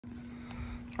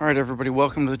All right, everybody,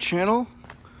 welcome to the channel.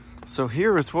 So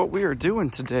here is what we are doing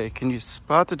today. Can you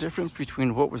spot the difference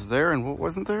between what was there and what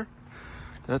wasn't there?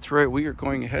 That's right, we are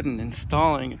going ahead and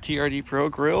installing a TRD Pro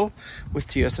grill with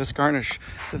TSS Garnish.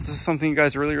 If this is something you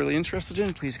guys are really interested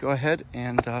in, please go ahead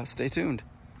and stay tuned.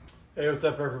 Hey, what's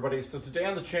up, everybody? So today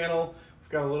on the channel, we've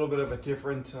got a little bit of a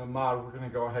different mod we're going to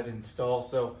go ahead and install.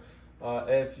 So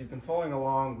if you've been following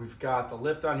along, we've got the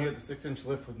lift on here, the 6-inch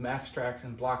lift with max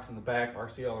traction blocks in the back,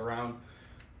 RC all around.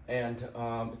 And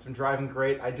it's been driving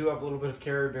great. I do have a little bit of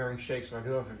carrier bearing shake, so I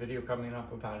do have a video coming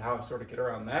up about how I sort of get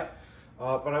around that.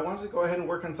 But I wanted to go ahead and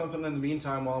work on something in the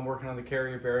meantime while I'm working on the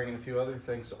carrier bearing and a few other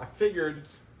things. So I figured,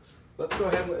 let's go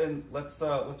ahead and let's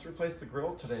replace the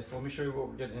grill today. So let me show you what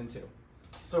we're getting into.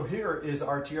 So here is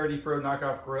our TRD Pro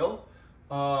knockoff grill.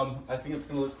 I think it's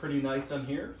gonna look pretty nice on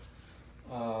here.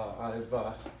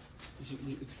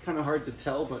 It's kind of hard to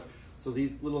tell, but so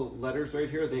these little letters right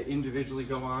here, they individually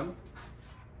go on.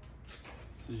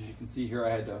 So as you can see here, I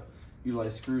had to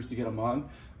utilize screws to get them on.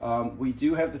 We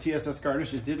do have the TSS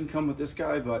Garnish. It didn't come with this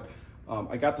guy, but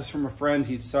I got this from a friend.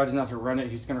 He decided not to run it.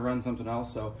 He's gonna run something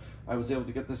else. So I was able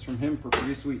to get this from him for a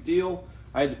pretty sweet deal.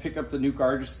 I had to pick up the new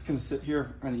Garnish. It's gonna sit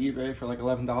here on eBay for like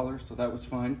 $11, so that was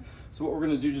fine. So what we're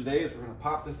gonna do today is we're gonna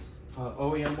pop this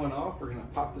OEM one off. We're gonna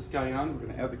pop this guy on. We're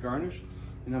gonna add the Garnish,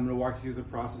 and I'm gonna walk you through the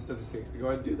process that it takes to go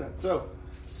ahead and do that. So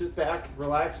sit back,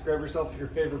 relax, grab yourself your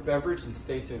favorite beverage, and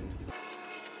stay tuned.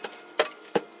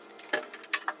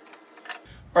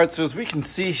 All right, so as we can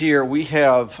see here, we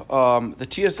have the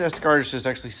TSS Garnish is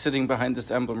actually sitting behind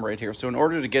this emblem right here. So in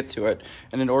order to get to it,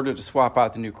 and in order to swap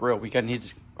out the new grill, we need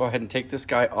to go ahead and take this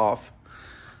guy off.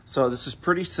 So this is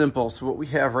pretty simple. So what we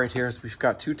have right here is we've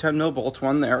got two 10mm bolts,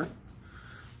 one there,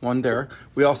 one there.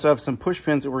 We also have some push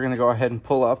pins that we're gonna go ahead and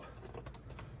pull up.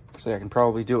 Actually, I can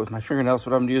probably do it with my fingernails,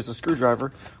 but I'm gonna use a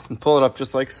screwdriver and pull it up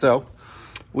just like so.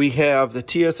 We have the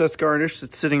TSS Garnish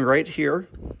that's sitting right here.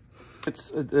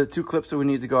 It's the two clips that we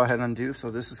need to go ahead and undo.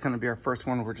 So this is going to be our first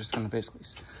one. We're just going to basically,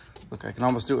 look, I can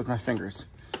almost do it with my fingers.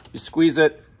 You squeeze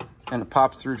it and it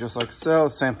pops through just like so.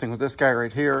 Same thing with this guy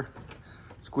right here.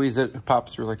 Squeeze it, it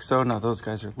pops through like so. Now those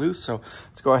guys are loose. So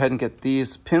let's go ahead and get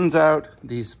these pins out,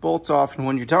 these bolts off. And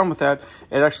when you're done with that,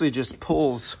 it actually just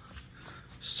pulls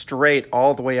straight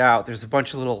all the way out. There's a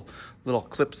bunch of little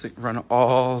clips that run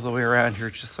all the way around here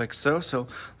just like so. So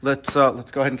let's go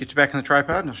ahead and get you back on the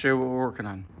tripod and I'll show you what we're working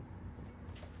on.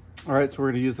 All right, so we're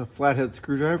gonna use a flathead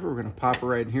screwdriver. We're gonna pop it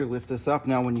right in here, lift this up.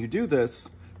 Now, when you do this,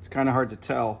 it's kind of hard to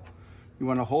tell. You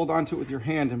wanna hold onto it with your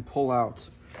hand and pull out.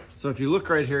 So if you look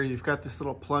right here, you've got this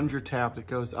little plunger tab that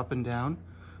goes up and down.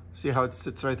 See how it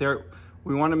sits right there?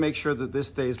 We wanna make sure that this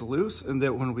stays loose and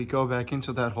that when we go back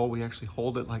into that hole, we actually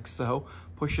hold it like so,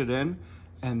 push it in,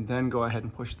 and then go ahead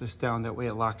and push this down. That way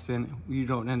it locks in. You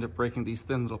don't end up breaking these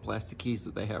thin little plastic keys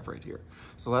that they have right here.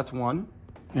 So that's one.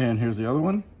 And here's the other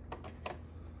one.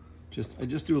 I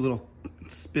just do a little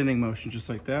spinning motion just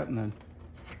like that, and then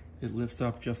it lifts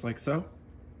up just like so.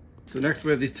 So next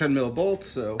we have these 10mm bolts,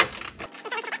 so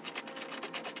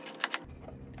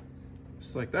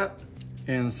just like that.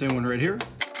 And the same one right here.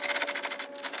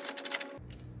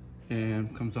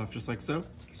 And comes off just like so.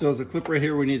 So there's a clip right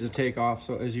here we need to take off.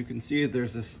 So as you can see,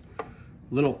 there's this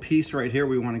little piece right here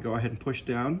we want to go ahead and push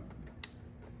down.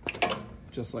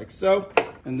 Just like so.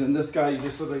 And then this guy, you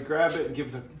just literally grab it and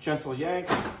give it a gentle yank.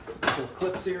 Little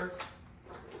clips here,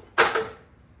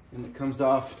 and it comes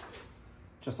off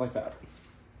just like that.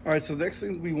 All right, so the next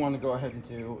thing we want to go ahead and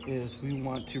do is we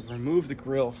want to remove the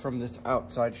grill from this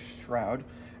outside shroud.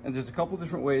 And there's a couple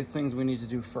different things we need to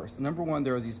do first. Number one,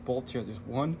 there are these bolts here. There's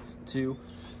 1, 2,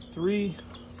 3,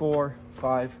 4,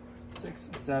 5, 6,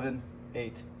 7,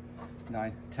 8,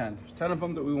 9, 10. There's 10 of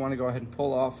them that we want to go ahead and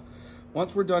pull off.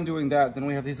 Once we're done doing that, then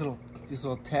we have these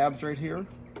little tabs right here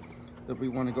that we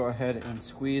want to go ahead and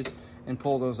squeeze and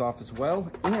pull those off as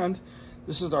well. And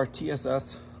this is our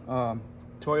TSS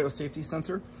Toyota safety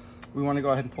sensor. We want to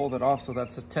go ahead and pull that off. So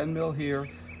that's a 10mm here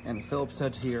and a Phillips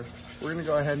head here. We're going to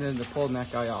go ahead and end up pulling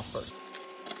that guy off first.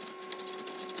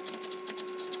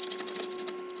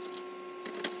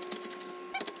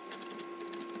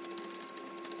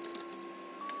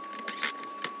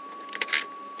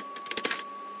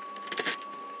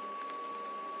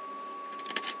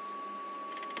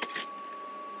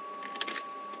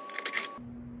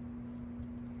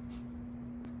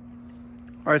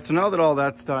 All right, so now that all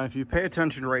that's done, if you pay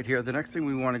attention right here, the next thing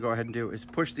we want to go ahead and do is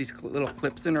push these little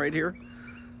clips in right here.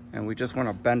 And we just want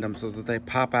to bend them so that they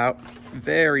pop out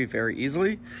very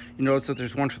easily. You notice that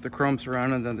there's one for the chrome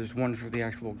surround and then there's one for the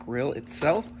actual grill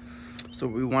itself. So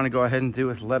what we want to go ahead and do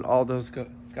is let all those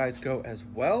guys go as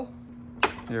well.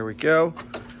 There we go.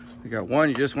 You got one,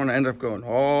 you just want to end up going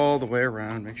all the way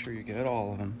around. Make sure you get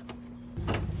all of them.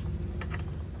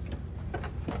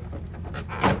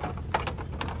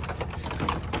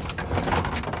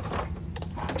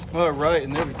 All right,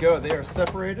 and there we go. They are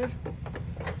separated.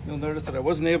 You'll notice that I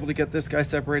wasn't able to get this guy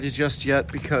separated just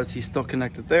yet because he's still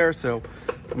connected there. So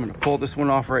I'm gonna pull this one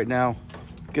off right now,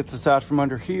 get this out from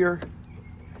under here,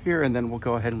 and then we'll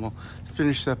go ahead and we'll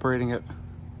finish separating it.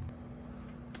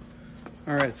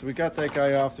 All right, so we got that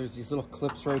guy off. There's these little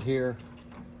clips right here.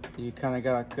 You kind of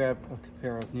gotta grab a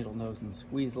pair of needle nose and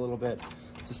squeeze a little bit.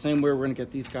 It's the same way we're gonna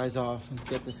get these guys off and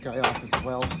get this guy off as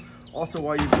well. Also,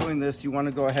 while you're doing this, you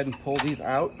wanna go ahead and pull these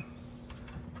out.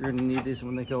 You're gonna need these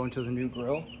when they go into the new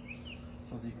grill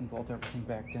so that you can bolt everything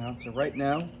back down. So right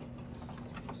now,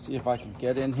 see if I can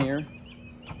get in here,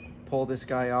 pull this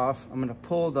guy off. I'm gonna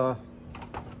pull the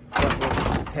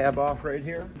front tab off right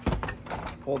here.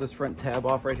 Pull this front tab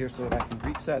off right here so that I can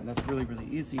reset, and that's really, really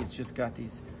easy. It's just got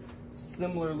these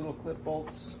similar little clip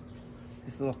bolts,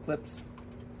 these little clips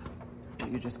that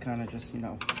you just kind of you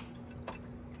know,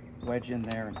 wedge in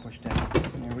there and push down.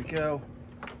 And there we go.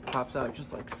 Pops out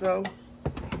just like so.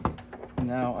 And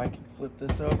now I can flip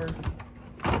this over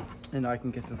and I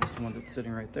can get to this one that's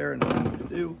sitting right there. And what I'm going to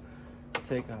do,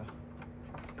 take a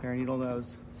pair of needle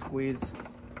nose, squeeze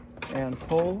and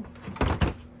pull.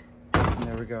 And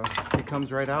there we go. It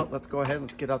comes right out. Let's go ahead,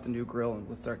 let's get out the new grill and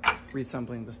let's start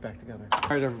reassembling this back together. All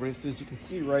right, everybody, so as you can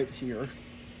see right here,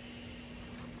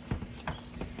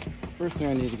 first thing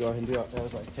I need to go ahead and do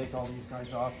as I take all these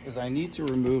guys off is I need to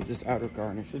remove this outer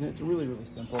garnish. And it's really, really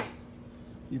simple.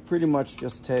 You pretty much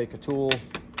just take a tool.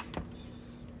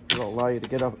 It'll allow you to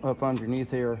get up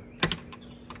underneath here.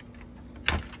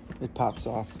 It pops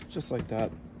off just like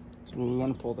that. So we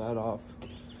want to pull that off.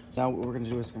 Now what we're going to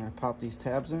do is we're going to pop these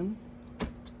tabs in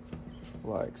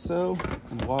like so,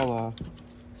 and voila,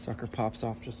 sucker pops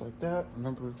off just like that.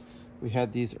 Remember, we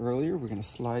had these earlier. We're going to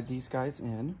slide these guys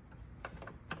in.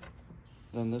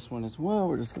 Then this one as well,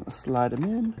 we're just going to slide them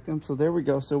in. So there we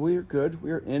go. So we are good.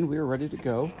 We are in. We are ready to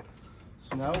go.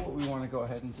 So now what we want to go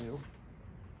ahead and do,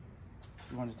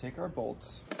 we want to take our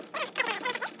bolts.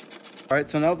 All right,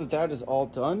 so now that that is all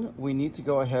done, we need to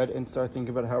go ahead and start thinking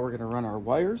about how we're going to run our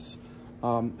wires.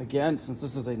 Again, since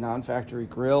this is a non-factory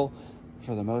grill,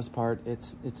 for the most part,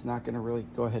 it's not going to really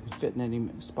go ahead and fit in any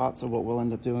spot. So what we'll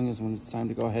end up doing is when it's time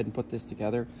to go ahead and put this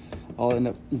together, I'll end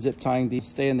up zip tying these,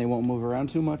 stay, and they won't move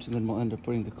around too much, and then we'll end up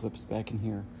putting the clips back in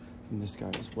here in this guy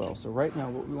as well. So right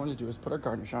now what we want to do is put our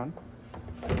garnish on.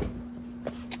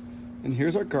 And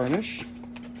here's our garnish.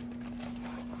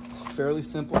 It's a fairly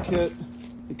simple kit.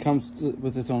 It comes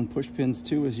with its own push pins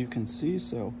too, as you can see.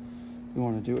 So what we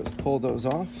want to do is pull those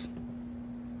off.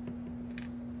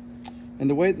 And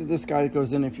the way that this guy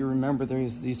goes in, if you remember,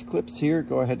 there's these clips here,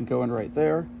 go ahead and go in right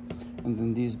there. And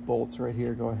then these bolts right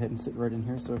here, go ahead and sit right in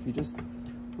here. So if you just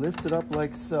lift it up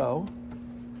like so,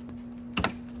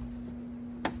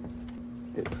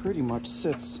 it pretty much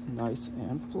sits nice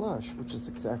and flush, which is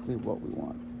exactly what we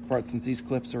want. Right, since these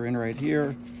clips are in right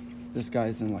here, this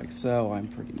guy's in like so, I'm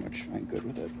good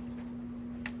with it.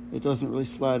 It doesn't really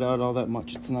slide out all that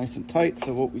much. It's nice and tight.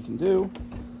 So what we can do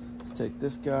is take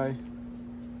this guy,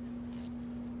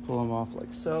 pull him off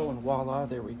like so, and voila,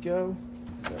 there we go.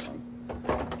 There,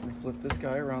 I'm gonna flip this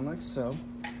guy around like so.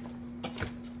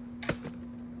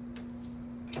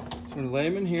 So I'm gonna lay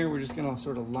him in here. We're just gonna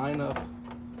sort of line up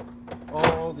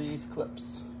all these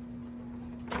clips,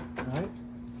 all right?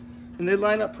 And they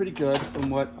line up pretty good from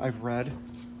what I've read.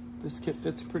 This kit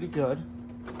fits pretty good.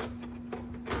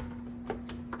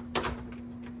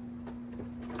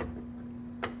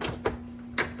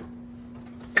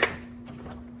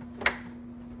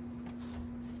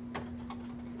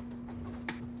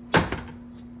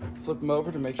 Flip them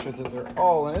over to make sure that they're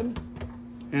all in.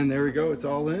 And there we go, it's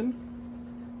all in.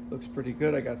 Looks pretty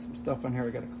good. I got some stuff on here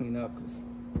I gotta clean up because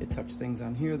it touched things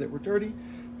on here that were dirty.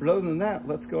 But other than that,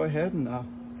 let's go ahead and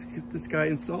let's get this guy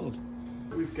installed.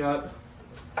 We've got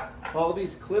all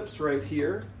these clips right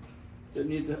here that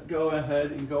need to go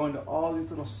ahead and go into all these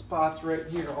little spots right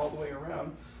here all the way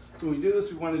around. So when we do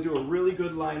this, we want to do a really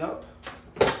good lineup.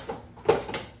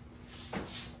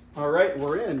 All right,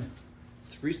 we're in.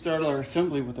 Let's restart our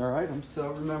assembly with our items.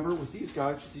 So remember, with these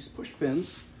guys, with these push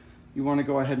pins, you want to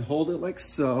go ahead and hold it like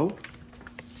so.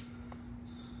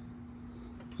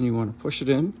 And you want to push it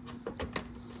in.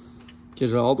 Get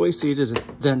it all the way seated,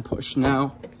 and then push.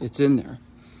 Now it's in there.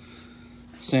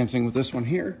 Same thing with this one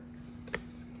here.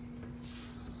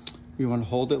 We want to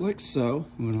hold it like so.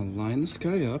 I'm going to line this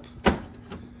guy up,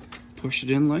 push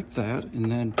it in like that,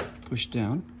 and then push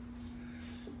down.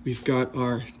 We've got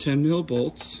our 10 mil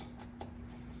bolts.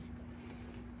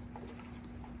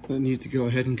 that need to go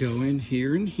ahead and go in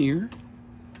here and here,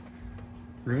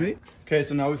 right? Okay,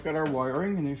 so now we've got our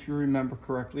wiring, and if you remember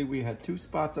correctly, we had 2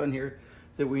 spots on here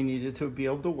that we needed to be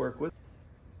able to work with.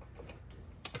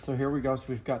 So here we go, so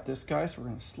we've got this guy, so we're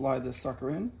gonna slide this sucker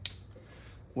in.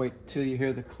 Wait till you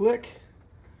hear the click.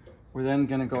 We're then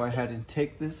gonna go ahead and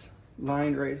take this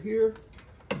line right here,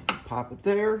 pop it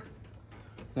there.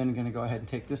 Then gonna go ahead and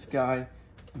take this guy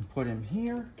and put him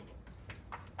here.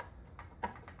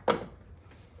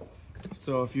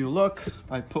 So if you look,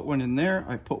 I put one in there,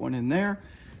 I put one in there.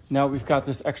 Now we've got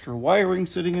this extra wiring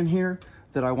sitting in here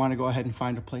that I want to go ahead and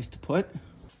find a place to put.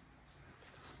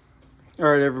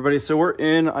 All right, everybody, so we're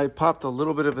in. I popped a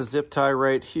little bit of a zip tie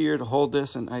right here to hold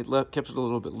this, and I kept it a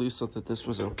little bit loose so that this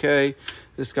was okay.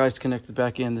 This guy's connected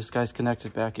back in, this guy's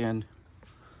connected back in.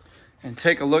 And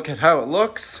take a look at how it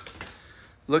looks.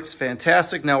 Looks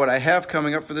fantastic. Now what I have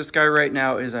coming up for this guy right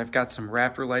now is I've got some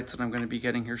Raptor lights that I'm going to be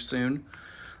getting here soon.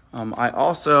 I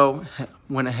also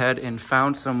went ahead and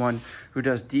found someone who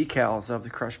does decals of the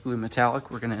crushed blue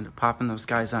metallic. We're going to end up popping those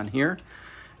guys on here.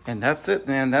 And that's it,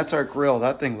 man. That's our grill.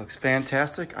 That thing looks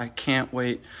fantastic. I can't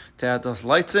wait to add those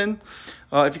lights in.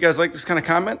 If you guys like this kind of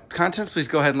content, please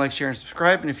go ahead and like, share, and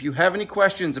subscribe. And if you have any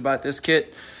questions about this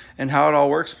kit and how it all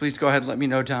works, please go ahead and let me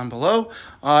know down below.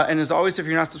 And as always, if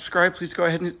you're not subscribed, please go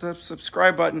ahead and hit the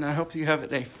subscribe button. I hope you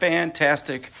have a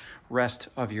fantastic rest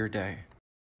of your day.